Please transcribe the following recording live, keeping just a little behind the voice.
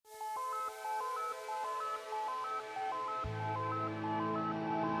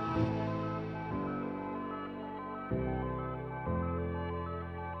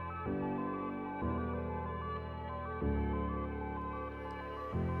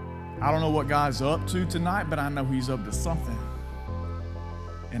I don't know what God's up to tonight, but I know He's up to something.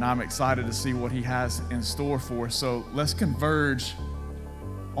 And I'm excited to see what He has in store for us. So let's converge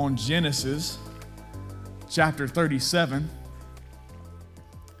on Genesis chapter 37.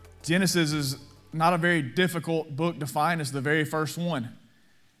 Genesis is not a very difficult book to find. It's the very first one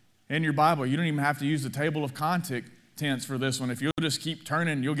in your Bible. You don't even have to use the table of contents for this one. If you'll just keep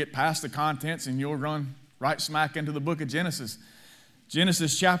turning, you'll get past the contents and you'll run right smack into the book of Genesis.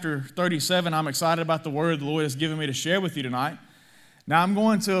 Genesis chapter 37, I'm excited about the word the Lord has given me to share with you tonight. Now, I'm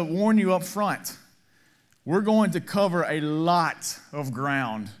going to warn you up front. We're going to cover a lot of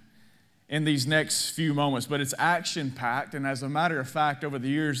ground in these next few moments, but it's action-packed, and as a matter of fact, over the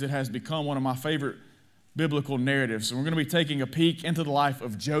years, it has become one of my favorite biblical narratives. So we're going to be taking a peek into the life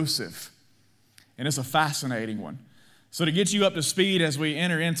of Joseph, and it's a fascinating one. So to get you up to speed as we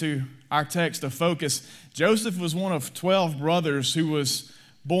enter into our text of focus, Joseph was one of 12 brothers who was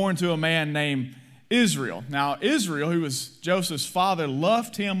born to a man named Israel. Now, Israel, who was Joseph's father,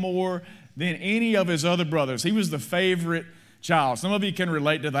 loved him more than any of his other brothers. He was the favorite child. Some of you can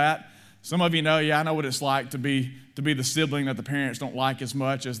relate to that. Some of you know, I know what it's like to be the sibling that the parents don't like as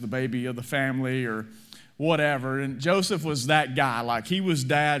much as the baby of the family or whatever. And Joseph was that guy, like he was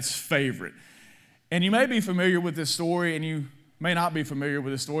dad's favorite. And you may be familiar with this story, and you may not be familiar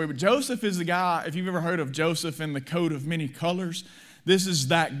with this story, but Joseph is the guy, if you've ever heard of Joseph in the coat of many colors, this is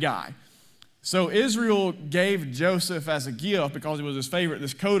that guy. So Israel gave Joseph as a gift, because he was his favorite,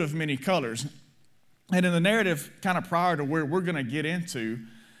 this coat of many colors. And in the narrative kind of prior to where we're going to get into,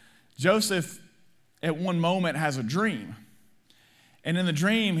 Joseph at one moment has a dream. And in the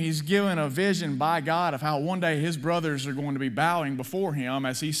dream, he's given a vision by God of how one day his brothers are going to be bowing before him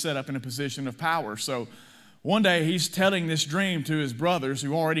as he's set up in a position of power. So one day he's telling this dream to his brothers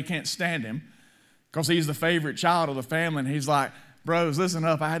who already can't stand him because he's the favorite child of the family. And he's like, bros, listen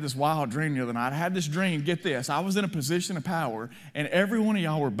up. I had this wild dream the other night. I had this dream. Get this. I was in a position of power, and every one of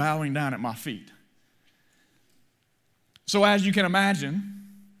y'all were bowing down at my feet. So as you can imagine,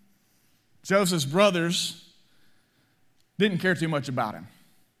 Joseph's brothers didn't care too much about him.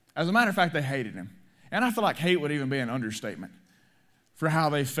 As a matter of fact, they hated him. And I feel like hate would even be an understatement for how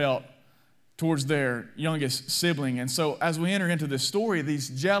they felt towards their youngest sibling. And so as we enter into this story, these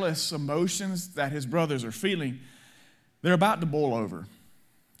jealous emotions that his brothers are feeling, they're about to boil over.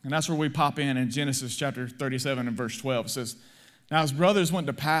 And that's where we pop in Genesis chapter 37 and verse 12. It says, now his brothers went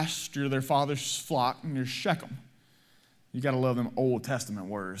to pasture their father's flock near Shechem. You got to love them Old Testament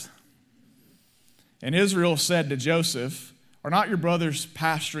words. And Israel said to Joseph, are not your brothers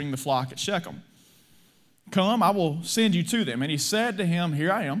pasturing the flock at Shechem? Come, I will send you to them. And he said to him,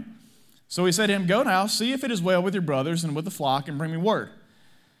 here I am. So he said to him, go now, see if it is well with your brothers and with the flock, and bring me word.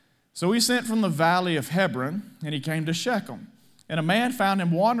 So he sent from the valley of Hebron, and he came to Shechem. And a man found him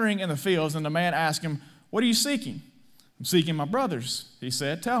wandering in the fields, and the man asked him, what are you seeking? I'm seeking my brothers. He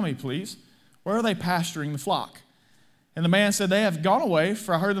said, tell me, please, where are they pasturing the flock? And the man said, they have gone away,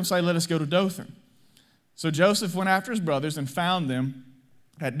 for I heard them say, let us go to Dothan. So Joseph went after his brothers and found them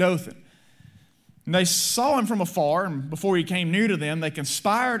at Dothan. And they saw him from afar, and before he came near to them, they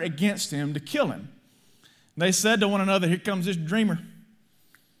conspired against him to kill him. And they said to one another, here comes this dreamer.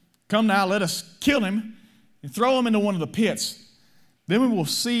 Come now, let us kill him and throw him into one of the pits. Then we will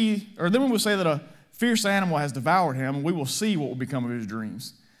say that a fierce animal has devoured him, and we will see what will become of his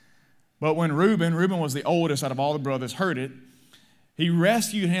dreams. But when Reuben was the oldest out of all the brothers, heard it, he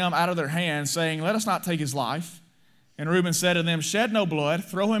rescued him out of their hands, saying, let us not take his life. And Reuben said to them, shed no blood,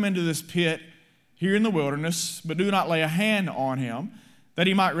 throw him into this pit here in the wilderness, but do not lay a hand on him, that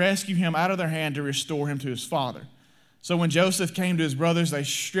he might rescue him out of their hand to restore him to his father. So when Joseph came to his brothers, they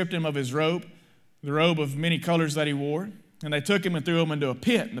stripped him of his robe, the robe of many colors that he wore, and they took him and threw him into a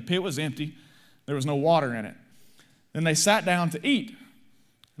pit. And the pit was empty. There was no water in it. Then they sat down to eat.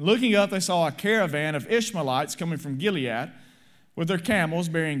 Looking up, they saw a caravan of Ishmaelites coming from Gilead, with their camels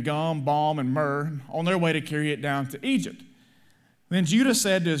bearing gum, balm, and myrrh, on their way to carry it down to Egypt. Then Judah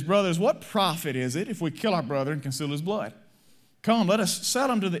said to his brothers, what profit is it if we kill our brother and conceal his blood? Come, let us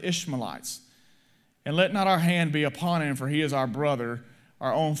sell him to the Ishmaelites, and let not our hand be upon him, for he is our brother,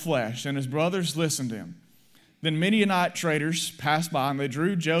 our own flesh. And his brothers listened to him. Then Midianite traders passed by, and they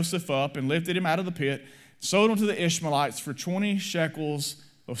drew Joseph up and lifted him out of the pit, sold him to the Ishmaelites for 20 shekels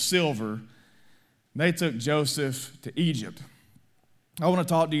of silver. They took Joseph to Egypt. I want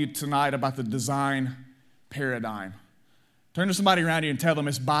to talk to you tonight about the design paradigm. Turn to somebody around you and tell them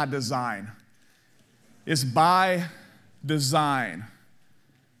it's by design. It's by design.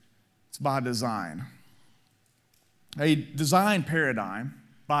 It's by design. A design paradigm,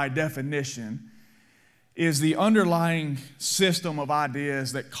 by definition, is the underlying system of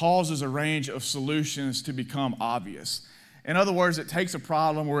ideas that causes a range of solutions to become obvious. In other words, it takes a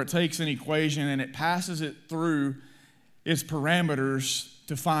problem or it takes an equation and it passes it through its parameters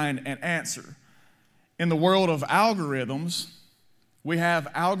to find an answer. In the world of algorithms, we have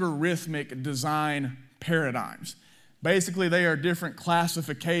algorithmic design paradigms. Basically, they are different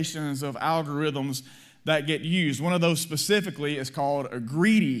classifications of algorithms that get used. One of those specifically is called a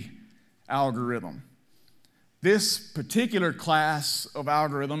greedy algorithm. This particular class of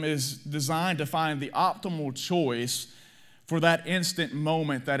algorithm is designed to find the optimal choice for that instant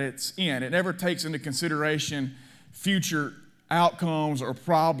moment that it's in. It never takes into consideration future outcomes or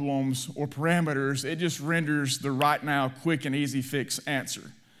problems or parameters. It just renders the right now, quick and easy fix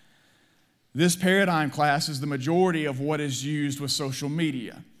answer. This paradigm class is the majority of what is used with social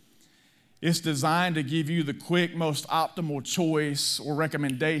media. It's designed to give you the quick, most optimal choice or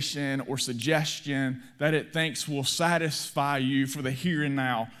recommendation or suggestion that it thinks will satisfy you for the here and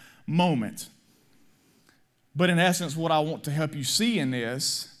now moment. But in essence, what I want to help you see in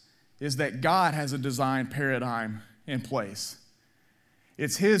this is that God has a design paradigm in place.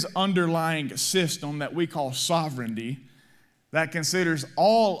 It's His underlying system that we call sovereignty that considers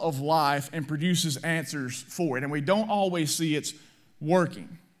all of life and produces answers for it. And we don't always see it's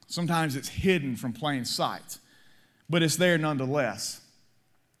working. Sometimes it's hidden from plain sight, but it's there nonetheless.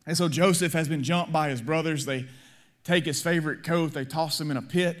 And so Joseph has been jumped by his brothers. They take his favorite coat, they toss him in a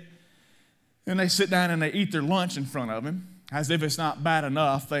pit, and they sit down and they eat their lunch in front of him. As if it's not bad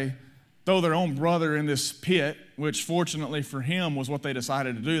enough, they throw their own brother in this pit, which fortunately for him was what they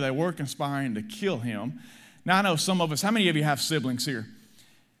decided to do. They were conspiring to kill him. Now I know some of us, how many of you have siblings here?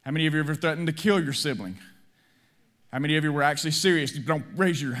 How many of you ever threatened to kill your sibling? How many of you were actually serious? Don't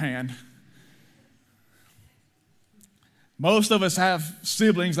raise your hand. Most of us have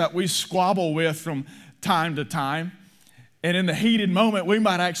siblings that we squabble with from time to time. And in the heated moment, we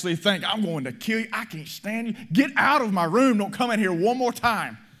might actually think, I'm going to kill you. I can't stand you. Get out of my room. Don't come in here one more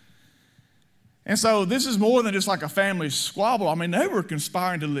time. And so this is more than just like a family squabble. I mean, they were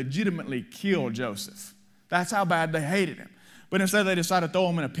conspiring to legitimately kill Joseph. That's how bad they hated him. But instead they decided to throw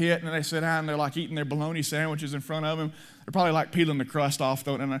him in a pit, and they sit down and they're like eating their bologna sandwiches in front of him. They're probably like peeling the crust off,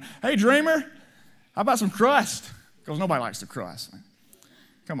 throwing it in there. Hey, dreamer, how about some crust? Because nobody likes the crust.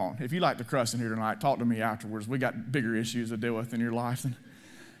 Come on, if you like the crust in here tonight, talk to me afterwards. We got bigger issues to deal with in your life than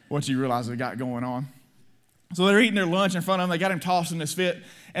what you realize they got going on. So they're eating their lunch in front of them. They got him tossed in this pit,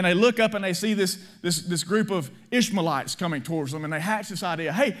 and they look up and they see this group of Ishmaelites coming towards them, and they hatch this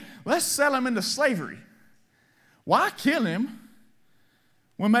idea, hey, let's sell him into slavery. Why kill him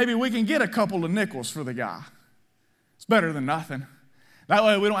when maybe we can get a couple of nickels for the guy? It's better than nothing. That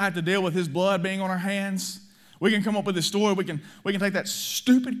way we don't have to deal with his blood being on our hands. We can come up with this story. We can take that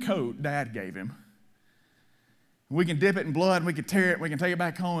stupid coat Dad gave him. We can dip it in blood, and we can tear it, and we can take it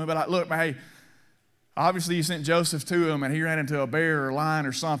back home and be like, look, hey, obviously you sent Joseph to him, and he ran into a bear or a lion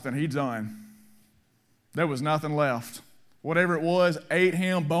or something. He's done. There was nothing left. Whatever it was, ate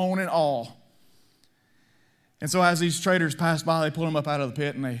him, bone and all. And so as these traders pass by, they pull him up out of the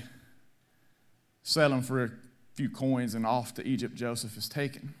pit and they sell him for a few coins, and off to Egypt Joseph is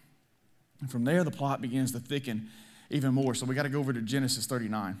taken. And from there, the plot begins to thicken even more. So we got to go over to Genesis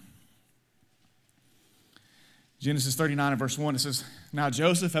 39. Genesis 39 and verse 1, it says, now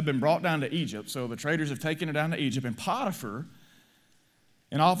Joseph had been brought down to Egypt. So the traders have taken him down to Egypt, and Potiphar,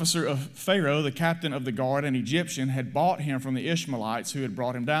 an officer of Pharaoh, the captain of the guard, an Egyptian, had bought him from the Ishmaelites who had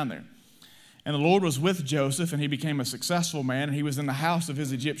brought him down there. And the Lord was with Joseph, and he became a successful man, and he was in the house of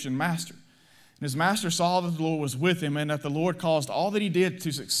his Egyptian master. And his master saw that the Lord was with him, and that the Lord caused all that he did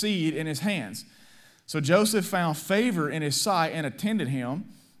to succeed in his hands. So Joseph found favor in his sight and attended him,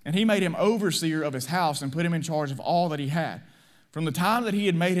 and he made him overseer of his house and put him in charge of all that he had. From the time that he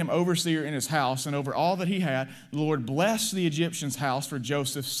had made him overseer in his house and over all that he had, the Lord blessed the Egyptian's house for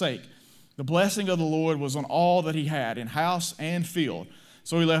Joseph's sake. The blessing of the Lord was on all that he had, in house and field.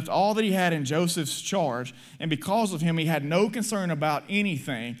 So he left all that he had in Joseph's charge, and because of him he had no concern about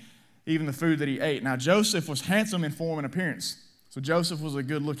anything, even the food that he ate. Now Joseph was handsome in form and appearance, so Joseph was a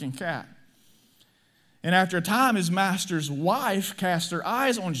good-looking cat. And after a time his master's wife cast her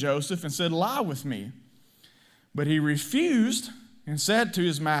eyes on Joseph and said, lie with me. But he refused and said to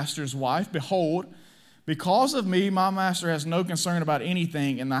his master's wife, behold, because of me my master has no concern about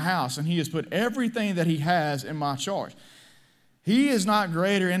anything in the house, and he has put everything that he has in my charge. He is not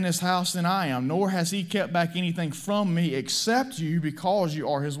greater in this house than I am, nor has he kept back anything from me except you, because you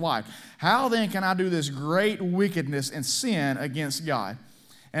are his wife. How then can I do this great wickedness and sin against God?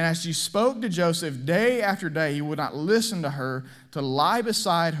 And as she spoke to Joseph day after day, he would not listen to her to lie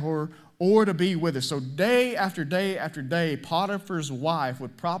beside her or to be with us. So day after day after day, Potiphar's wife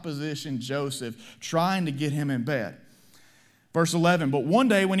would proposition Joseph, trying to get him in bed. Verse 11, but one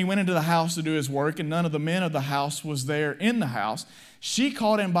day when he went into the house to do his work, and none of the men of the house was there in the house, she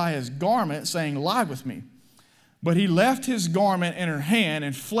caught him by his garment, saying, lie with me. But he left his garment in her hand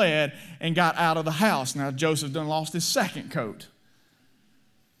and fled and got out of the house. Now Joseph done lost his second coat,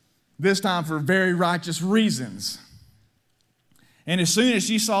 this time for very righteous reasons. And as soon as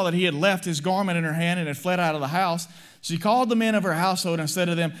she saw that he had left his garment in her hand and had fled out of the house, she called the men of her household and said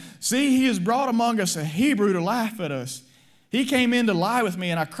to them, see, he has brought among us a Hebrew to laugh at us. He came in to lie with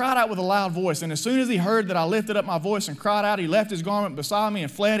me, and I cried out with a loud voice. And as soon as he heard that I lifted up my voice and cried out, he left his garment beside me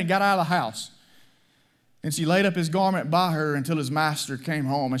and fled and got out of the house. And she laid up his garment by her until his master came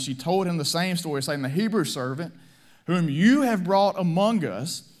home. And she told him the same story, saying, the Hebrew servant whom you have brought among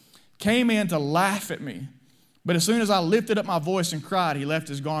us came in to laugh at me. But as soon as I lifted up my voice and cried, he left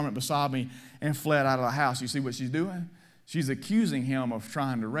his garment beside me and fled out of the house. You see what she's doing? She's accusing him of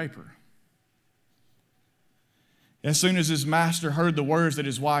trying to rape her. As soon as his master heard the words that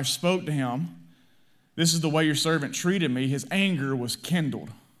his wife spoke to him, this is the way your servant treated me, his anger was kindled.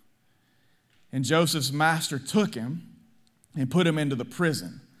 And Joseph's master took him and put him into the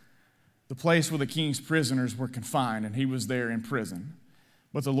prison, the place where the king's prisoners were confined, and he was there in prison.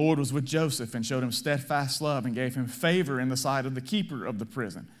 But the Lord was with Joseph and showed him steadfast love and gave him favor in the sight of the keeper of the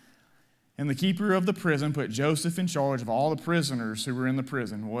prison. And the keeper of the prison put Joseph in charge of all the prisoners who were in the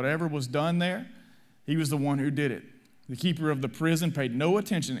prison. Whatever was done there, he was the one who did it. The keeper of the prison paid no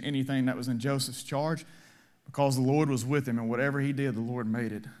attention to anything that was in Joseph's charge because the Lord was with him, and whatever he did, the Lord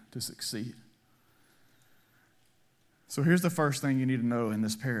made it to succeed. So here's the first thing you need to know in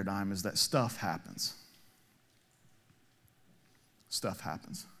this paradigm is that stuff happens. Stuff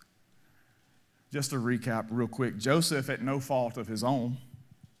happens. Just to recap real quick, Joseph, at no fault of his own,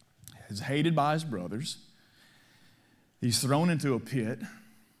 is hated by his brothers. He's thrown into a pit.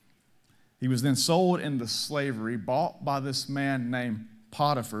 He was then sold into slavery, bought by this man named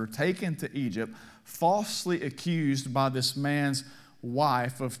Potiphar, taken to Egypt, falsely accused by this man's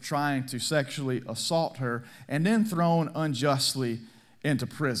wife of trying to sexually assault her, and then thrown unjustly into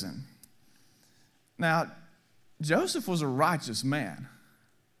prison. Now, Joseph was a righteous man.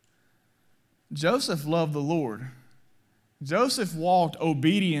 Joseph loved the Lord. Joseph walked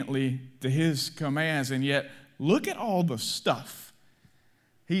obediently to his commands, and yet look at all the stuff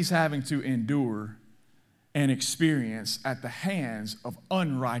he's having to endure and experience at the hands of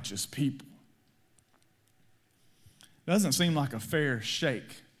unrighteous people. Doesn't seem like a fair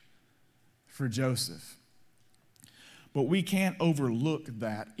shake for Joseph. But we can't overlook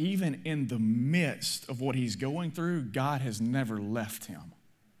that even in the midst of what he's going through, God has never left him.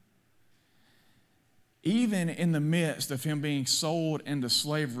 Even in the midst of him being sold into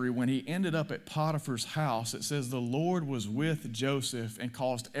slavery, when he ended up at Potiphar's house, it says the Lord was with Joseph and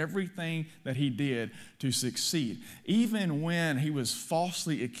caused everything that he did to succeed. Even when he was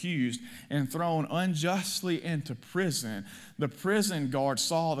falsely accused and thrown unjustly into prison, the prison guard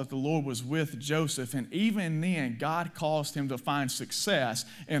saw that the Lord was with Joseph, and even then, God caused him to find success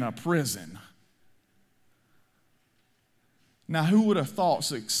in a prison. Now, who would have thought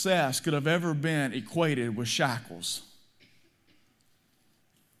success could have ever been equated with shackles?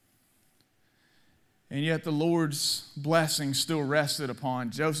 And yet the Lord's blessing still rested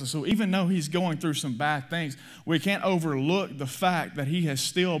upon Joseph. So even though he's going through some bad things, we can't overlook the fact that he has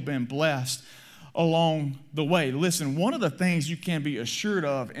still been blessed along the way. Listen, one of the things you can be assured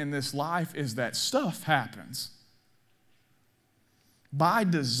of in this life is that stuff happens. By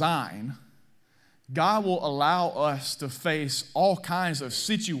design, God will allow us to face all kinds of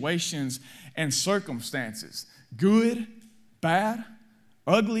situations and circumstances. Good, bad,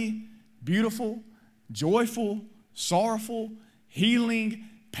 ugly, beautiful, joyful, sorrowful, healing,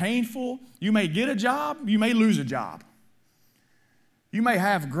 painful. You may get a job, you may lose a job. You may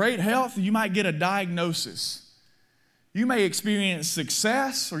have great health, you might get a diagnosis. You may experience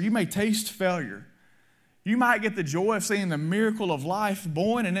success or you may taste failure. You might get the joy of seeing the miracle of life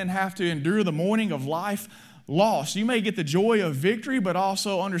born and then have to endure the mourning of life lost. You may get the joy of victory, but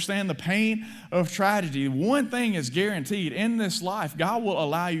also understand the pain of tragedy. One thing is guaranteed in this life, God will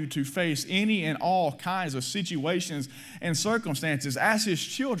allow you to face any and all kinds of situations and circumstances. As His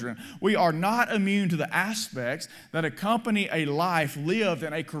children, we are not immune to the aspects that accompany a life lived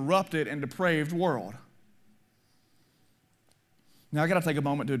in a corrupted and depraved world. Now, I got to take a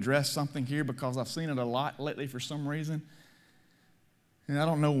moment to address something here because I've seen it a lot lately for some reason. And I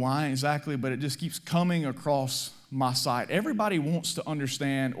don't know why exactly, but it just keeps coming across my sight. Everybody wants to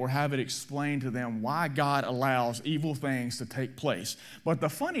understand or have it explained to them why God allows evil things to take place. But the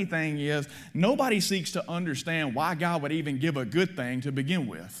funny thing is, nobody seeks to understand why God would even give a good thing to begin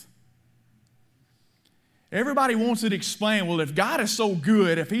with. Everybody wants it explained, well, if God is so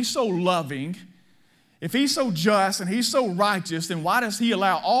good, if He's so loving, if He's so just and He's so righteous, then why does He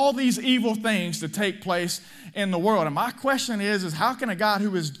allow all these evil things to take place in the world? And my question is how can a God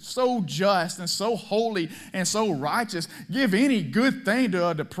who is so just and so holy and so righteous give any good thing to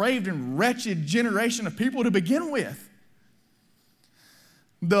a depraved and wretched generation of people to begin with?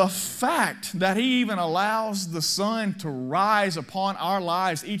 The fact that He even allows the sun to rise upon our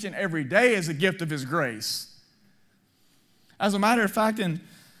lives each and every day is a gift of His grace. As a matter of fact, in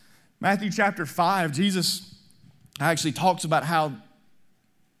Matthew chapter 5, Jesus actually talks about how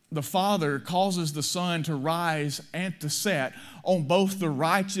the Father causes the sun to rise and to set on both the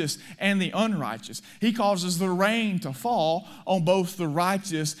righteous and the unrighteous. He causes the rain to fall on both the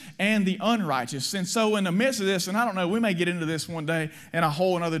righteous and the unrighteous. And so in the midst of this, and I don't know, we may get into this one day in a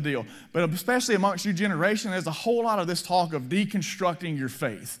whole another deal, but especially amongst your generation, there's a whole lot of this talk of deconstructing your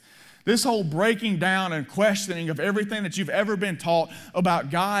faith. This whole breaking down and questioning of everything that you've ever been taught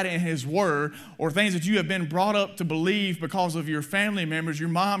about God and His Word, or things that you have been brought up to believe because of your family members, your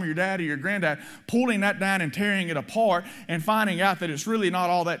mom or your dad or your granddad, pulling that down and tearing it apart and finding out that it's really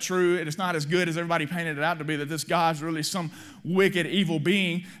not all that true and it's not as good as everybody painted it out to be, that this God's really some wicked, evil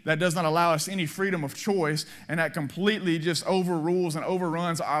being that does not allow us any freedom of choice and that completely just overrules and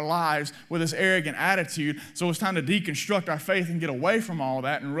overruns our lives with this arrogant attitude. So it's time to deconstruct our faith and get away from all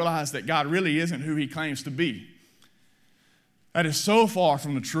that and realize that God really isn't who He claims to be. That is so far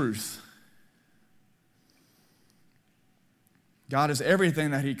from the truth. God is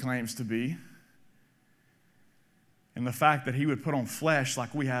everything that He claims to be. And the fact that He would put on flesh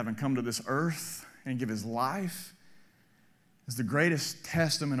like we have and come to this earth and give His life is the greatest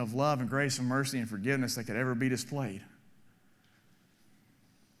testament of love and grace and mercy and forgiveness that could ever be displayed.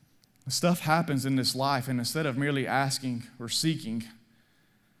 Stuff happens in this life, and instead of merely asking or seeking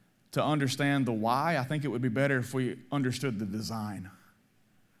to understand the why, I think it would be better if we understood the design.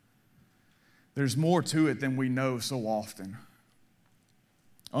 There's more to it than we know so often.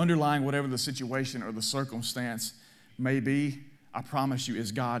 Underlying whatever the situation or the circumstance may be, I promise you,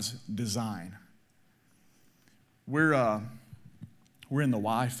 is God's design. We're in the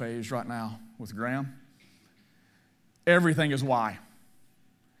why phase right now with Graham. Everything is why.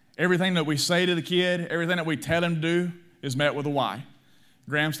 Everything that we say to the kid, everything that we tell him to do is met with a why.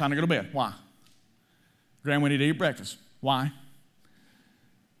 Graham's time to go to bed. Why? Graham, we need to eat breakfast. Why?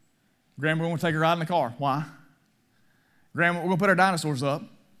 Graham, we're going to take a ride in the car. Why? Graham, we're going to put our dinosaurs up.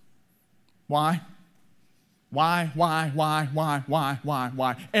 Why? Why?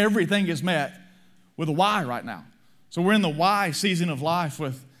 Everything is met with a why right now. So we're in the why season of life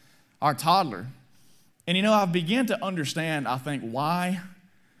with our toddler. And you know, I've begun to understand, I think, why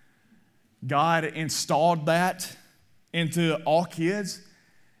God installed that into all kids.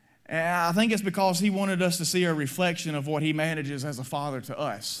 And I think it's because He wanted us to see a reflection of what He manages as a father to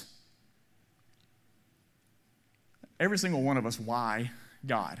us. Every single one of us why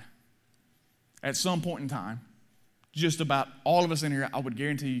God. At some point in time, just about all of us in here, I would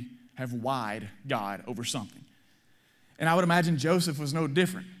guarantee, have why'd God over something. And I would imagine Joseph was no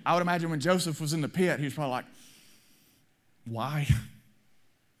different. I would imagine when Joseph was in the pit, he was probably like, why?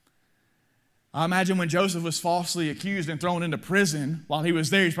 I imagine when Joseph was falsely accused and thrown into prison while he was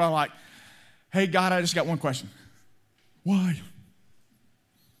there, he's probably like, hey, God, I just got one question. Why?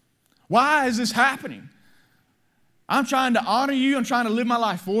 Why is this happening? I'm trying to honor you. I'm trying to live my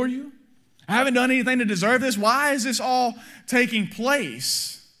life for you. I haven't done anything to deserve this. Why is this all taking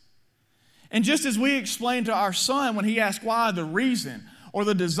place? And just as we explained to our son when he asked why, the reason or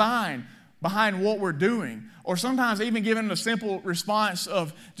the design behind what we're doing, or sometimes even giving a simple response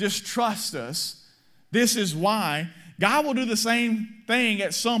of just trust us, this is why, God will do the same thing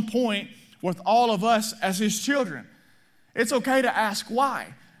at some point with all of us as His children. It's okay to ask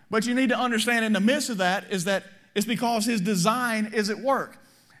why, but you need to understand in the midst of that is that it's because His design is at work.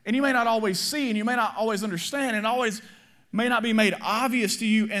 And you may not always see, and you may not always understand, and always may not be made obvious to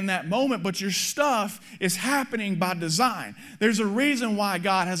you in that moment, but your stuff is happening by design. There's a reason why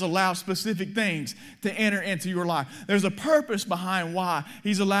God has allowed specific things to enter into your life. There's a purpose behind why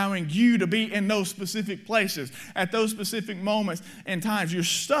He's allowing you to be in those specific places at those specific moments and times. Your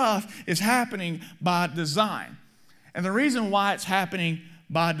stuff is happening by design. And the reason why it's happening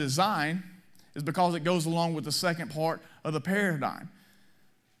by design is because it goes along with the second part of the paradigm.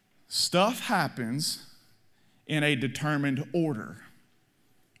 Stuff happens in a determined order.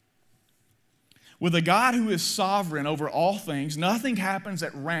 with a God who is sovereign over all things. Nothing happens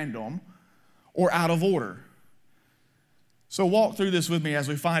at random or out of order. So walk through this with me as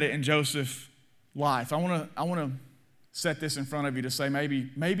we find it in Joseph's life. I want to set this in front of you to say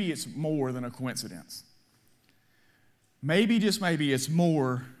maybe it's more than a coincidence. Maybe, just maybe, it's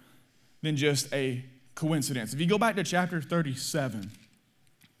more than just a coincidence. If you go back to chapter 37,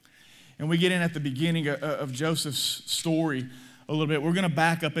 and we get in at the beginning of Joseph's story a little bit, we're going to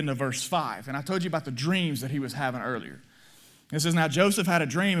back up into verse 5. And I told you about the dreams that he was having earlier. It says, now Joseph had a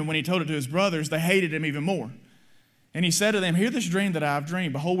dream, and when he told it to his brothers, they hated him even more. And he said to them, hear this dream that I have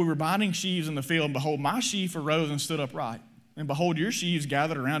dreamed. Behold, we were binding sheaves in the field, and behold, my sheaf arose and stood upright. And behold, your sheaves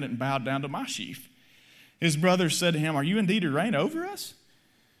gathered around it and bowed down to my sheaf. His brothers said to him, are you indeed to reign over us?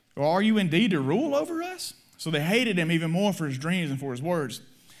 Or are you indeed to rule over us? So they hated him even more for his dreams and for his words.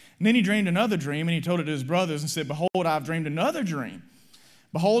 And then he dreamed another dream, and he told it to his brothers and said, behold, I've dreamed another dream.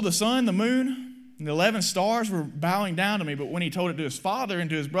 Behold, the sun, the moon, and the 11 stars were bowing down to me. But when he told it to his father and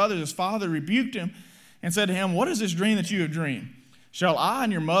to his brothers, his father rebuked him and said to him, what is this dream that you have dreamed? Shall I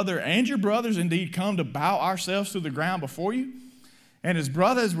and your mother and your brothers indeed come to bow ourselves to the ground before you? And his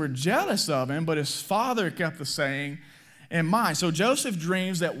brothers were jealous of him, but his father kept the saying in mind. So Joseph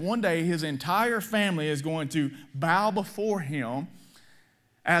dreams that one day his entire family is going to bow before him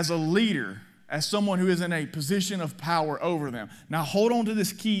as a leader, as someone who is in a position of power over them. Now hold on to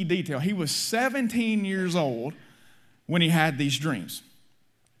this key detail. He was 17 years old when he had these dreams.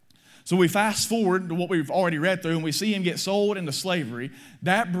 So we fast forward to what we've already read through, and we see him get sold into slavery.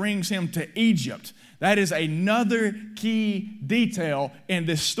 That brings him to Egypt. That is another key detail in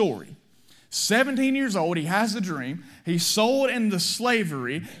this story. 17 years old, he has the dream. He's sold into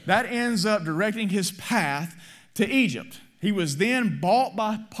slavery. That ends up directing his path to Egypt. He was then bought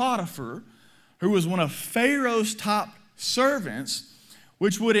by Potiphar, who was one of Pharaoh's top servants,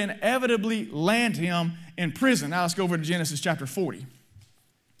 which would inevitably land him in prison. Now let's go over to Genesis chapter 40.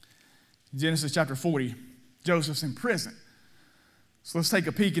 Genesis chapter 40, Joseph's in prison. So let's take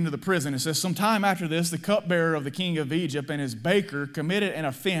a peek into the prison. It says, sometime after this, the cupbearer of the king of Egypt and his baker committed an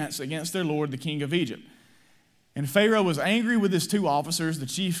offense against their lord, the king of Egypt. And Pharaoh was angry with his two officers, the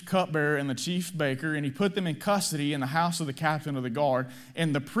chief cupbearer and the chief baker, and he put them in custody in the house of the captain of the guard,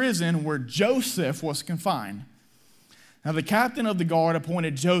 in the prison where Joseph was confined. Now the captain of the guard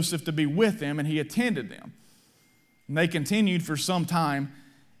appointed Joseph to be with them, and he attended them. And they continued for some time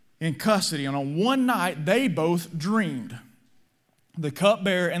in custody. And on one night, they both dreamed, the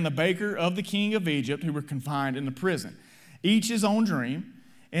cupbearer and the baker of the king of Egypt, who were confined in the prison. Each his own dream,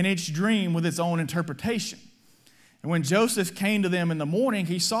 and each dream with its own interpretation. And when Joseph came to them in the morning,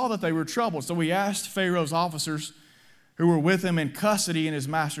 he saw that they were troubled. So he asked Pharaoh's officers who were with him in custody in his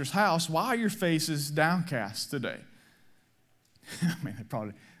master's house, why are your faces downcast today? I mean, they're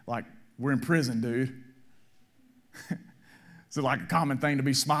probably like, we're in prison, dude. Is it like a common thing to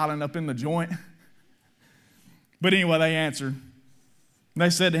be smiling up in the joint? But anyway, they answered. They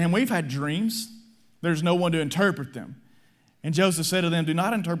said to him, we've had dreams. There's no one to interpret them. And Joseph said to them, do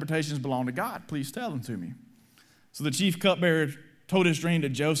not interpretations belong to God? Please tell them to me. So the chief cupbearer told his dream to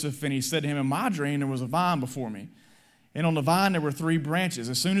Joseph, and he said to him, in my dream there was a vine before me. And on the vine there were 3 branches.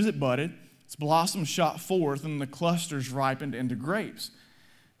 As soon as it budded, its blossoms shot forth, and the clusters ripened into grapes.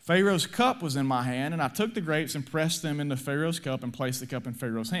 Pharaoh's cup was in my hand, and I took the grapes and pressed them into Pharaoh's cup and placed the cup in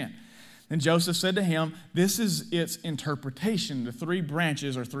Pharaoh's hand. Then Joseph said to him, this is its interpretation. The 3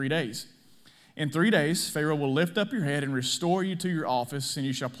 branches are 3 days. In 3 days, Pharaoh will lift up your head and restore you to your office, and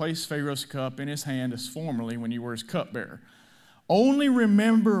you shall place Pharaoh's cup in his hand as formerly when you were his cupbearer. Only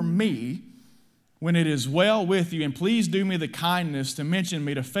remember me when it is well with you, and please do me the kindness to mention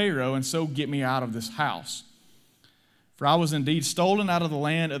me to Pharaoh, and so get me out of this house. For I was indeed stolen out of the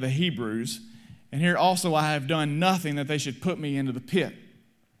land of the Hebrews, and here also I have done nothing that they should put me into the pit.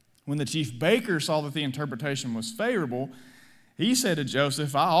 When the chief baker saw that the interpretation was favorable, he said to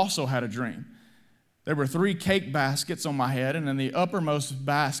Joseph, I also had a dream. There were 3 cake baskets on my head, and in the uppermost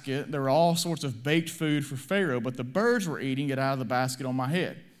basket there were all sorts of baked food for Pharaoh, but the birds were eating it out of the basket on my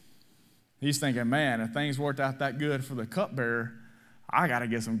head. He's thinking, man, if things worked out that good for the cupbearer, I got to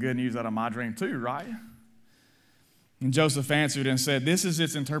get some good news out of my dream too, right? And Joseph answered and said, this is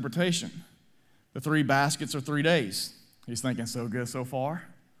its interpretation. The 3 baskets are 3 days. He's thinking, so good so far.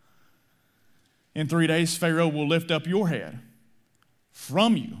 In 3 days, Pharaoh will lift up your head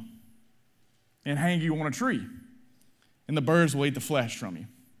from you and hang you on a tree, and the birds will eat the flesh from you.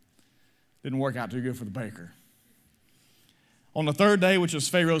 Didn't work out too good for the baker. On the 3rd day, which was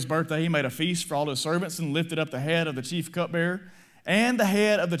Pharaoh's birthday, he made a feast for all his servants and lifted up the head of the chief cupbearer and the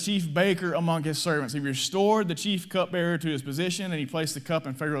head of the chief baker among his servants. He restored the chief cupbearer to his position, and he placed the cup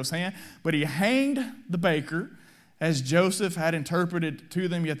in Pharaoh's hand. But he hanged the baker, as Joseph had interpreted to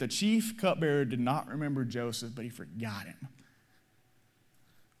them. Yet the chief cupbearer did not remember Joseph, but he forgot him.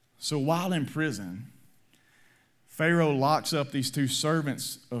 So while in prison, Pharaoh locks up these two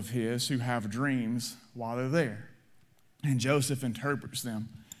servants of his who have dreams while they're there. And Joseph interprets them.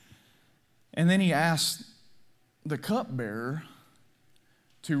 And then he asks the cupbearer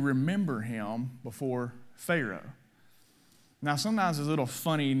to remember him before Pharaoh. Now, sometimes there's little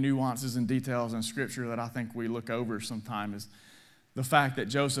funny nuances and details in Scripture that I think we look over sometimes. Is the fact that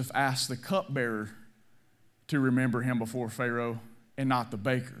Joseph asked the cupbearer to remember him before Pharaoh and not the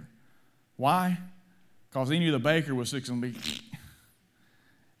baker. Why? Because he knew the baker was fixing to be,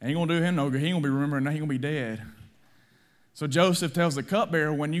 ain't going to do him no good. He ain't going to be remembering, he going to be dead. So Joseph tells the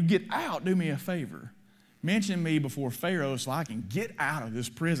cupbearer, when you get out, do me a favor. Mention me before Pharaoh so I can get out of this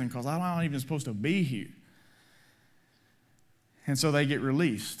prison because I'm not even supposed to be here. And so they get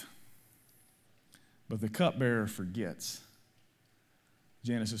released. But the cupbearer forgets.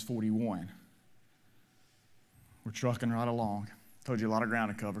 Genesis 41. We're trucking right along. Told you a lot of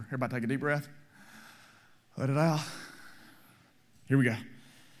ground to cover. Everybody take a deep breath. Let it out. Here we go.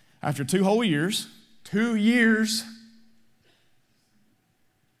 After 2 whole years, 2 years,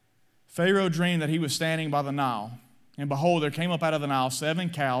 Pharaoh dreamed that he was standing by the Nile. And behold, there came up out of the Nile 7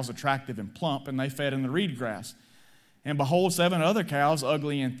 cows, attractive and plump, and they fed in the reed grass. And behold, 7 other cows,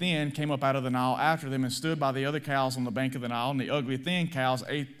 ugly and thin, came up out of the Nile after them and stood by the other cows on the bank of the Nile. And the ugly, thin cows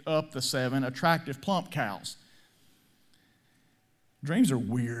ate up the 7 attractive, plump cows. Dreams are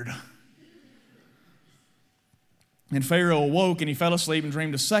weird. And Pharaoh awoke, and he fell asleep and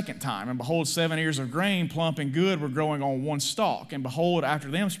dreamed a second time. And behold, 7 ears of grain, plump and good, were growing on one stalk. And behold, after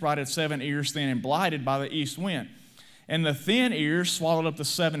them sprouted 7 ears, thin and blighted by the east wind. And the thin ears swallowed up the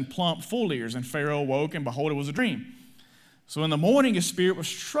 7 plump, full ears. And Pharaoh awoke, and behold, it was a dream. So in the morning his spirit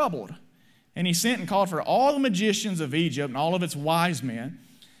was troubled. And he sent and called for all the magicians of Egypt and all of its wise men.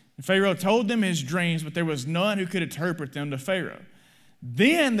 And Pharaoh told them his dreams, but there was none who could interpret them to Pharaoh.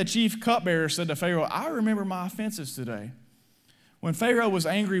 Then the chief cupbearer said to Pharaoh, I remember my offenses today. When Pharaoh was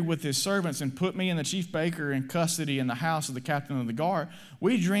angry with his servants and put me and the chief baker in custody in the house of the captain of the guard,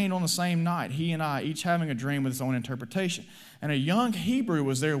 we dreamed on the same night, he and I, each having a dream with its own interpretation. And a young Hebrew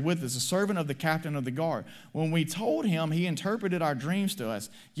was there with us, a servant of the captain of the guard. When we told him, he interpreted our dreams to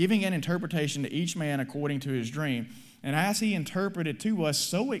us, giving an interpretation to each man according to his dream. And as he interpreted to us,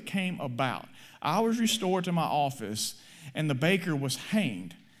 so it came about. I was restored to my office, and the baker was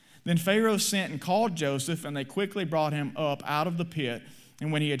hanged. Then Pharaoh sent and called Joseph, and they quickly brought him up out of the pit.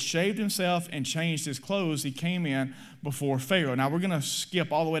 And when he had shaved himself and changed his clothes, he came in before Pharaoh. Now we're going to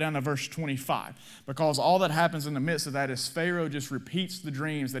skip all the way down to verse 25, because all that happens in the midst of that is Pharaoh just repeats the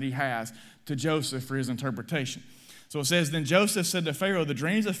dreams that he has to Joseph for his interpretation. So it says, Then Joseph said to Pharaoh, The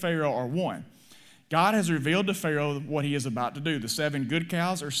dreams of Pharaoh are one. God has revealed to Pharaoh what he is about to do. The 7 good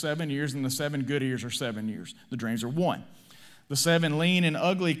cows are 7 years, and the 7 good ears are 7 years. The dreams are one. The 7 lean and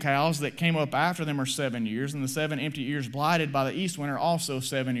ugly cows that came up after them are 7 years, and the 7 empty ears blighted by the east wind are also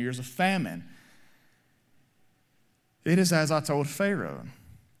 7 years of famine. It is as I told Pharaoh.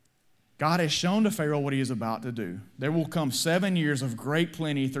 God has shown to Pharaoh what he is about to do. There will come 7 years of great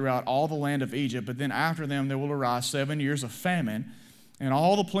plenty throughout all the land of Egypt, but then after them there will arise 7 years of famine, and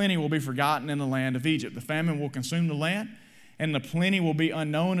all the plenty will be forgotten in the land of Egypt. The famine will consume the land, and the plenty will be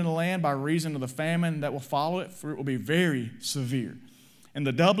unknown in the land by reason of the famine that will follow it, for it will be very severe. And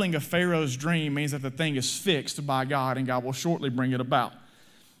the doubling of Pharaoh's dream means that the thing is fixed by God, and God will shortly bring it about.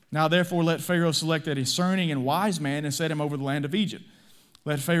 Now therefore let Pharaoh select a discerning and wise man and set him over the land of Egypt.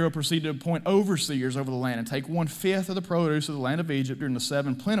 Let Pharaoh proceed to appoint overseers over the land and take 1/5 of the produce of the land of Egypt during the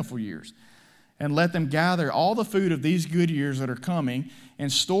 7 plentiful years. And let them gather all the food of these good years that are coming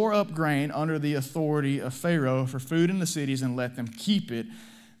and store up grain under the authority of Pharaoh for food in the cities, and let them keep it,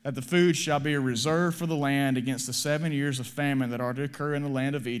 that the food shall be a reserve for the land against the 7 years of famine that are to occur in the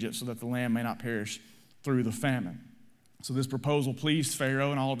land of Egypt, so that the land may not perish through the famine. So this proposal pleased Pharaoh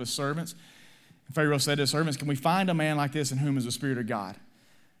and all of his servants. And Pharaoh said to his servants, Can we find a man like this in whom is the Spirit of God?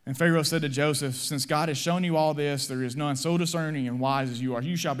 And Pharaoh said to Joseph, Since God has shown you all this, there is none so discerning and wise as you are.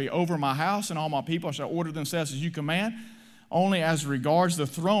 You shall be over my house, and all my people shall order themselves as you command. Only as regards the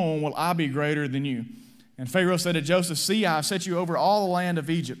throne will I be greater than you. And Pharaoh said to Joseph, See, I have set you over all the land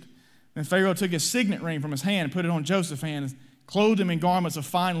of Egypt. Then Pharaoh took his signet ring from his hand and put it on Joseph's hand, and clothed him in garments of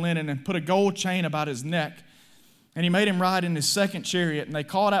fine linen, and put a gold chain about his neck. And he made him ride in his second chariot, and they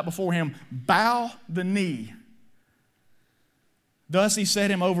called out before him, Bow the knee. Thus he set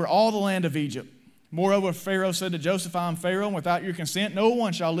him over all the land of Egypt. Moreover, Pharaoh said to Joseph, I am Pharaoh, and without your consent, no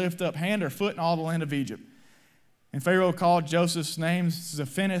one shall lift up hand or foot in all the land of Egypt. And Pharaoh called Joseph's name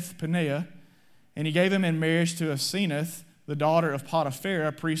Zaphenath-Paneah, and he gave him in marriage to Asenath, the daughter of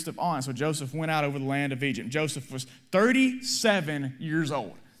Potiphar, priest of On. So Joseph went out over the land of Egypt. Joseph was 37 years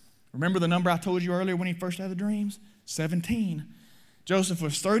old. Remember the number I told you earlier when he first had the dreams? 17. Joseph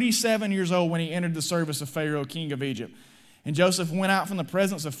was 37 years old when he entered the service of Pharaoh, king of Egypt. And Joseph went out from the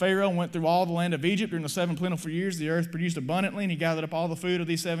presence of Pharaoh and went through all the land of Egypt. During the 7 plentiful years, the earth produced abundantly, and he gathered up all the food of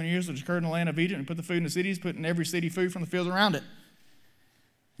these 7 years which occurred in the land of Egypt and put the food in the cities, put in every city food from the fields around it.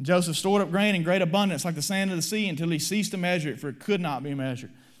 And Joseph stored up grain in great abundance like the sand of the sea until he ceased to measure it, for it could not be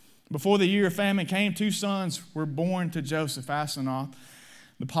measured. Before the year of famine came, 2 sons were born to Joseph. Asenath,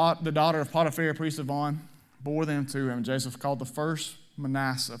 the daughter of Potiphar, priest of On, bore them to him. Joseph called the first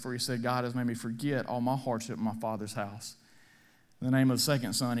Manasseh, for he said, God has made me forget all my hardship in my father's house. The name of the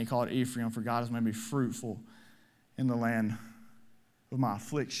second son he called Ephraim, for God has made me fruitful in the land of my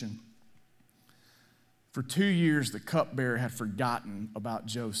affliction. For 2 years, the cupbearer had forgotten about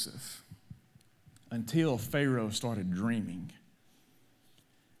Joseph until Pharaoh started dreaming.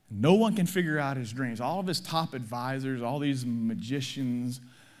 No one can figure out his dreams. All of his top advisors, all these magicians,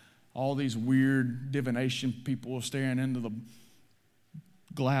 all these weird divination people staring into the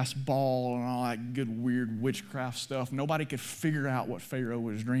glass ball and all that good weird witchcraft stuff. Nobody could figure out what Pharaoh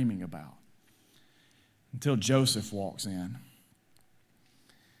was dreaming about until Joseph walks in.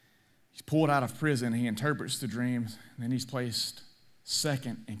 He's pulled out of prison. He interprets the dreams, and then he's placed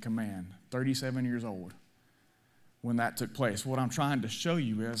second in command, 37 years old when that took place. What I'm trying to show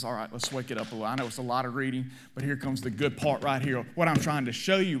you is, all right, let's wake it up a little. I know it's a lot of reading, but here comes the good part right here. What I'm trying to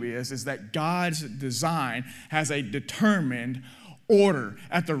show you is that God's design has a determined order.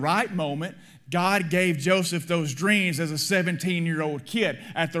 At the right moment, God gave Joseph those dreams as a 17-year-old kid.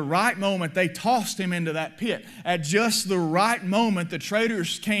 At the right moment, they tossed him into that pit. At just the right moment, the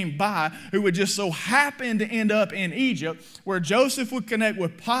traders came by who would just so happen to end up in Egypt, where Joseph would connect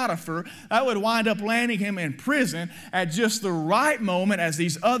with Potiphar. That would wind up landing him in prison at just the right moment, as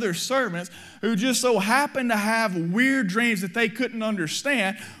these other servants who just so happened to have weird dreams that they couldn't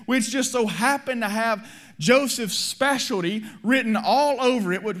understand, which just so happened to have Joseph's specialty written all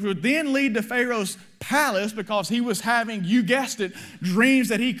over it, which would then lead to Pharaoh's palace because he was having, you guessed it, dreams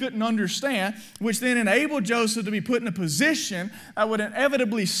that he couldn't understand, which then enabled Joseph to be put in a position that would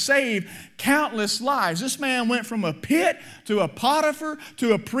inevitably save countless lives. This man went from a pit to a Potiphar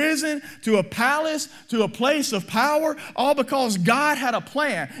to a prison to a palace to a place of power, all because God had a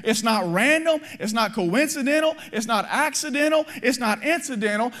plan. It's not random, it's not coincidental, it's not accidental, it's not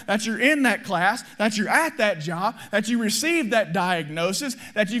incidental that you're in that class, that you're at that job, that you received that diagnosis,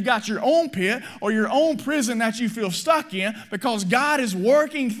 that you've got your own pit or your own prison that you feel stuck in, because God is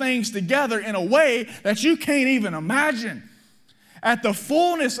working things together in a way that you can't even imagine. At the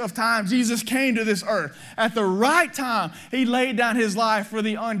fullness of time, Jesus came to this earth. At the right time, he laid down his life for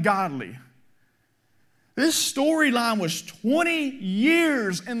the ungodly. This storyline was 20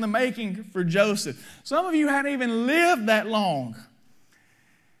 years in the making for Joseph. Some of you hadn't even lived that long.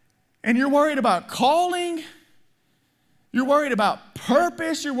 And you're worried about calling. You're worried about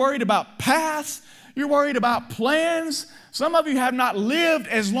purpose. You're worried about paths. You're worried about plans. Some of you have not lived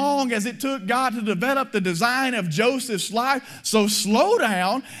as long as it took God to develop the design of Joseph's life. So slow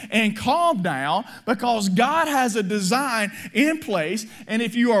down and calm down, because God has a design in place. And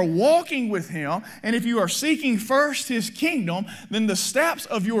if you are walking with him, and if you are seeking first his kingdom, then the steps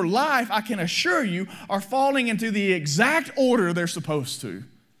of your life, I can assure you, are falling into the exact order they're supposed to.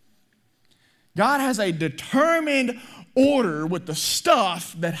 God has a determined order with the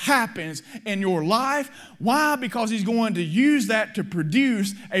stuff that happens in your life. Why? Because he's going to use that to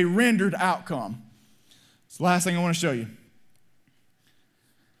produce a rendered outcome. It's the last thing I want to show you.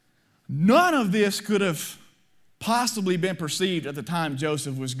 None of this could have possibly been perceived at the time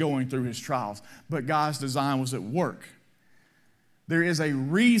Joseph was going through his trials, but God's design was at work. There is a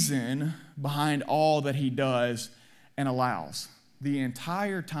reason behind all that he does and allows. The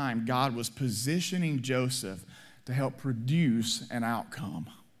entire time, God was positioning Joseph to help produce an outcome.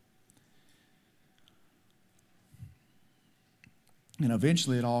 And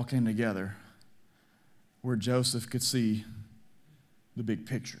eventually it all came together where Joseph could see the big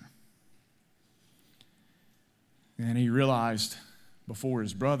picture. And he realized before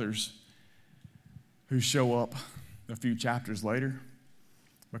his brothers, who show up a few chapters later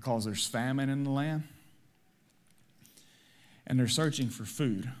because there's famine in the land, and they're searching for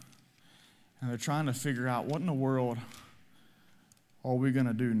food. And they're trying to figure out, what in the world are we going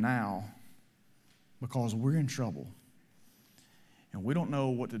to do now, because we're in trouble. And we don't know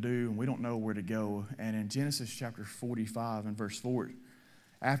what to do, and we don't know where to go. And in Genesis chapter 45 and verse 4,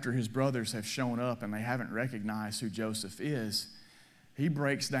 after his brothers have shown up and they haven't recognized who Joseph is, he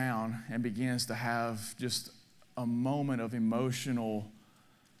breaks down and begins to have just a moment of emotional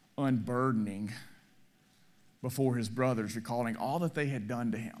unburdening before his brothers, recalling all that they had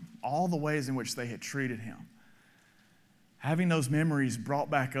done to him, all the ways in which they had treated him. Having those memories brought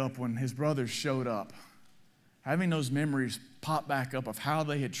back up when his brothers showed up, having those memories pop back up of how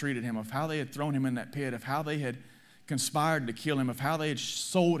they had treated him, of how they had thrown him in that pit, of how they had conspired to kill him, of how they had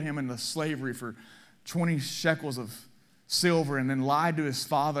sold him into slavery for 20 shekels of silver and then lied to his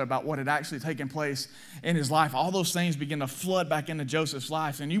father about what had actually taken place in his life. All those things begin to flood back into Joseph's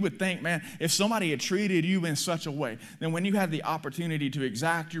life. And you would think, man, if somebody had treated you in such a way, then when you had the opportunity to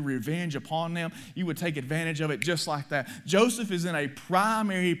exact your revenge upon them, you would take advantage of it just like that. Joseph is in a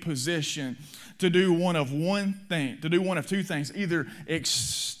primary position to do one of two things: either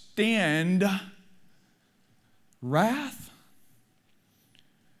extend wrath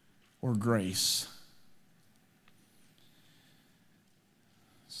or grace.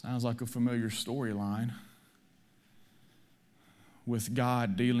 Sounds like a familiar storyline with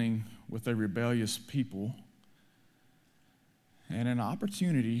God dealing with a rebellious people. And an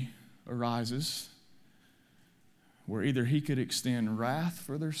opportunity arises where either he could extend wrath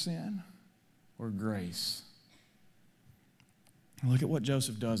for their sin or grace. And look at what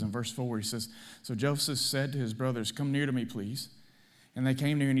Joseph does in verse 4. He says, "So Joseph said to his brothers, 'Come near to me, please.' And they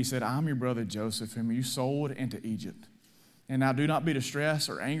came near, and he said, 'I'm your brother Joseph, whom you sold into Egypt. And now do not be distressed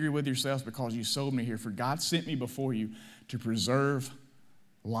or angry with yourselves because you sold me here, for God sent me before you to preserve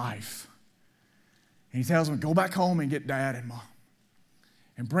life.'" And he tells them, "Go back home and get Dad and Mom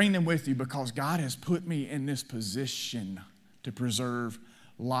and bring them with you, because God has put me in this position to preserve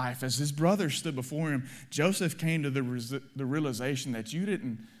life." As his brothers stood before him, Joseph came to the realization that you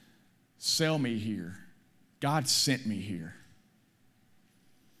didn't sell me here. God sent me here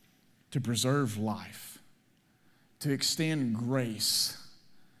to preserve life, to extend grace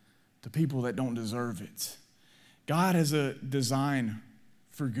to people that don't deserve it. God has a design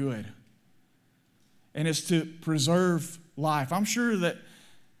for good, and it's to preserve life. I'm sure that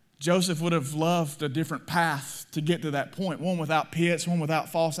Joseph would have loved a different path to get to that point, one without pits, one without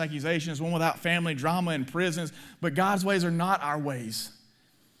false accusations, one without family drama in prisons, but God's ways are not our ways.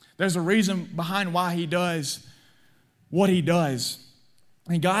 There's a reason behind why he does what he does,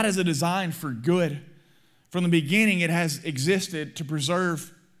 and God has a design for good. From the beginning, it has existed to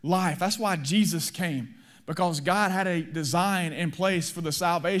preserve life. That's why Jesus came, because God had a design in place for the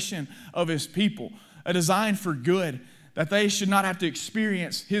salvation of his people, a design for good, that they should not have to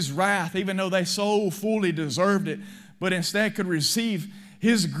experience his wrath, even though they so fully deserved it, but instead could receive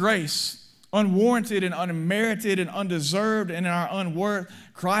his grace, unwarranted and unmerited and undeserved, and in our unworth.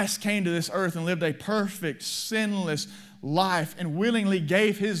 Christ came to this earth and lived a perfect, sinless life and willingly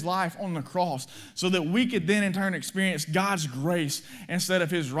gave his life on the cross so that we could then in turn experience God's grace instead of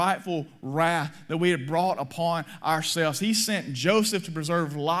his rightful wrath that we had brought upon ourselves. He sent Joseph to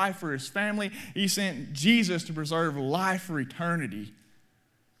preserve life for his family. He sent Jesus to preserve life for eternity.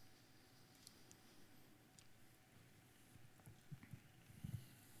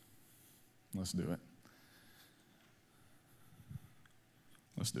 Let's do it.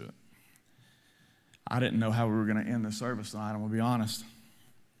 Let's do it. I didn't know how we were going to end the service tonight, I'm going to be honest.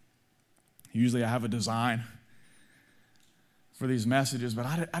 Usually I have a design for these messages, but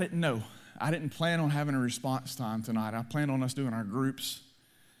I didn't know. I didn't plan on having a response time tonight. I planned on us doing our groups.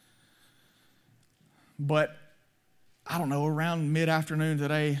 But I don't know, around mid-afternoon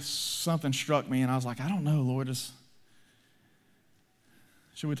today, something struck me, and I was like, I don't know, Lord,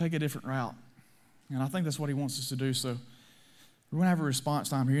 should we take a different route? And I think that's what he wants us to do, so we're going to have a response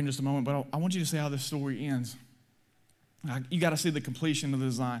time here in just a moment, but I want you to see how this story ends. You got to see the completion of the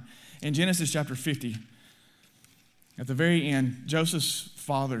design. In Genesis chapter 50, at the very end, Joseph's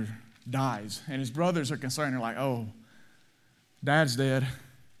father dies, and his brothers are concerned. They're like, "Oh, Dad's dead.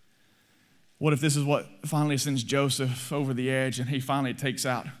 What if this is what finally sends Joseph over the edge, and he finally takes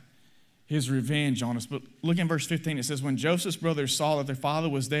out his revenge on us?" But look in verse 15. It says, "When Joseph's brothers saw that their father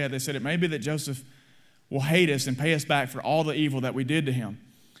was dead, they said, 'It may be that Joseph will hate us and pay us back for all the evil that we did to him.'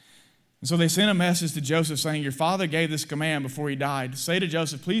 And so they sent a message to Joseph saying, 'Your father gave this command before he died. Say to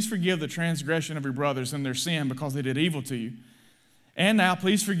Joseph, please forgive the transgression of your brothers and their sin because they did evil to you. And now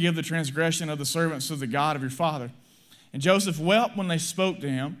please forgive the transgression of the servants of the God of your father.' And Joseph wept when they spoke to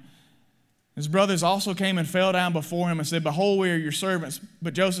him. His brothers also came and fell down before him and said, 'Behold, we are your servants.'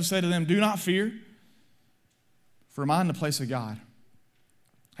 But Joseph said to them, 'Do not fear, for am I in the place of God?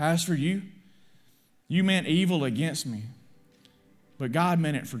 As for you, you meant evil against me, but God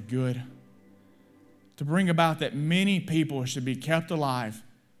meant it for good, to bring about that many people should be kept alive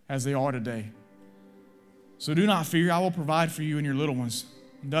as they are today. So do not fear, I will provide for you and your little ones.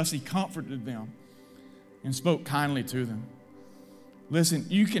 And thus he comforted them and spoke kindly to them. Listen,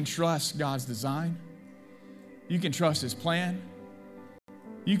 you can trust God's design. You can trust his plan.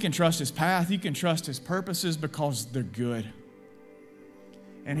 You can trust his path. You can trust his purposes because they're good.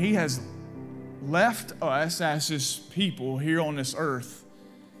 And he has left us as his people here on this earth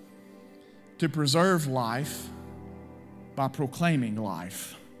to preserve life by proclaiming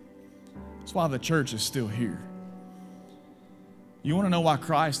life. That's why the church is still here. You want to know why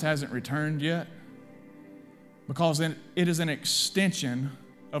Christ hasn't returned yet? Because it is an extension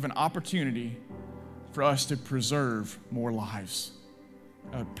of an opportunity for us to preserve more lives,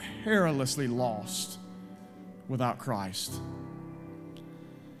 perilously lost without Christ.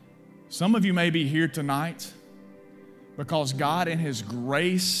 Some of you may be here tonight because God in his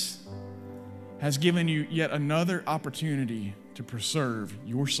grace has given you yet another opportunity to preserve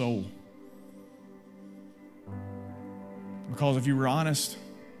your soul. Because if you were honest,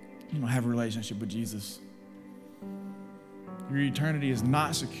 you don't have a relationship with Jesus. Your eternity is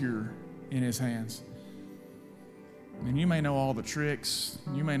not secure in his hands. And you may know all the tricks,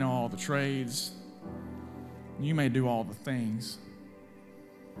 you may know all the trades, you may do all the things,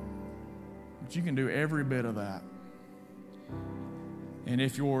 but you can do every bit of that. And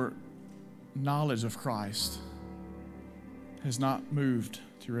if your knowledge of Christ has not moved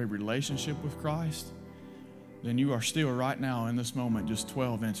to a relationship with Christ, then you are still right now in this moment just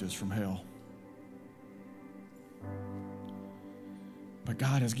 12 inches from hell. But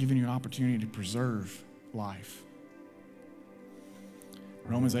God has given you an opportunity to preserve life.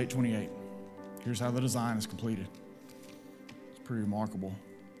 Romans 8:28. Here's how the design is completed. It's pretty remarkable,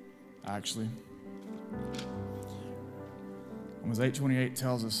 actually. Romans 8:28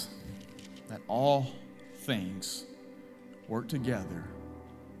 tells us that all things work together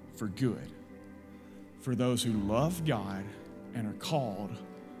for good for those who love God and are called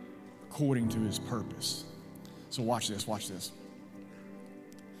according to his purpose. So watch this, watch this.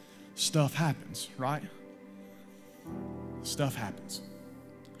 Stuff happens, right? Stuff happens.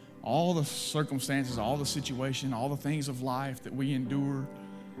 All the circumstances, all the situation, all the things of life that we endure,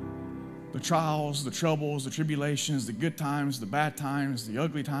 the trials, the troubles, the tribulations, the good times, the bad times, the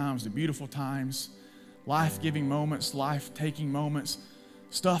ugly times, the beautiful times, life-giving moments, life-taking moments,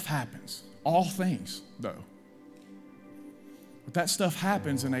 stuff happens. All things, though. But that stuff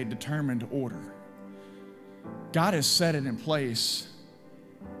happens in a determined order. God has set it in place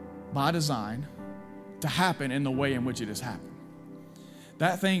by design to happen in the way in which it has happened.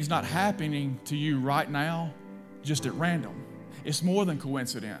 That thing's not happening to you right now just at random. It's more than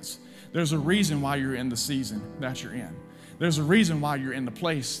coincidence. There's a reason why you're in the season that you're in. There's a reason why you're in the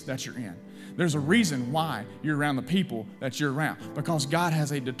place that you're in. There's a reason why you're around the people that you're around, because God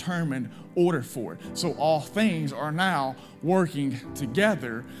has a determined order for it. So all things are now working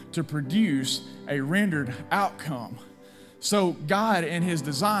together to produce a rendered outcome. So God in his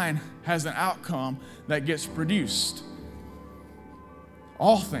design has an outcome that gets produced.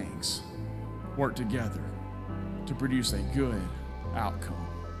 All things work together to produce a good outcome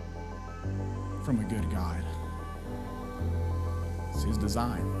from a good God. It's his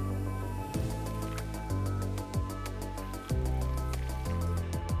design.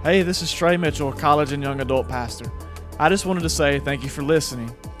 Hey, this is Trey Mitchell, college and young adult pastor. I just wanted to say thank you for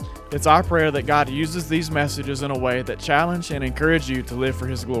listening. It's our prayer that God uses these messages in a way that challenge and encourage you to live for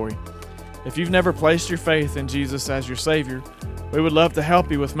his glory. If you've never placed your faith in Jesus as your Savior, we would love to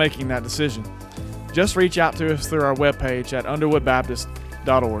help you with making that decision. Just reach out to us through our webpage at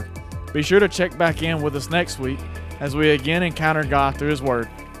underwoodbaptist.org. Be sure to check back in with us next week as we again encounter God through his word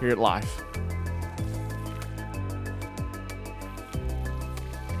here at Life.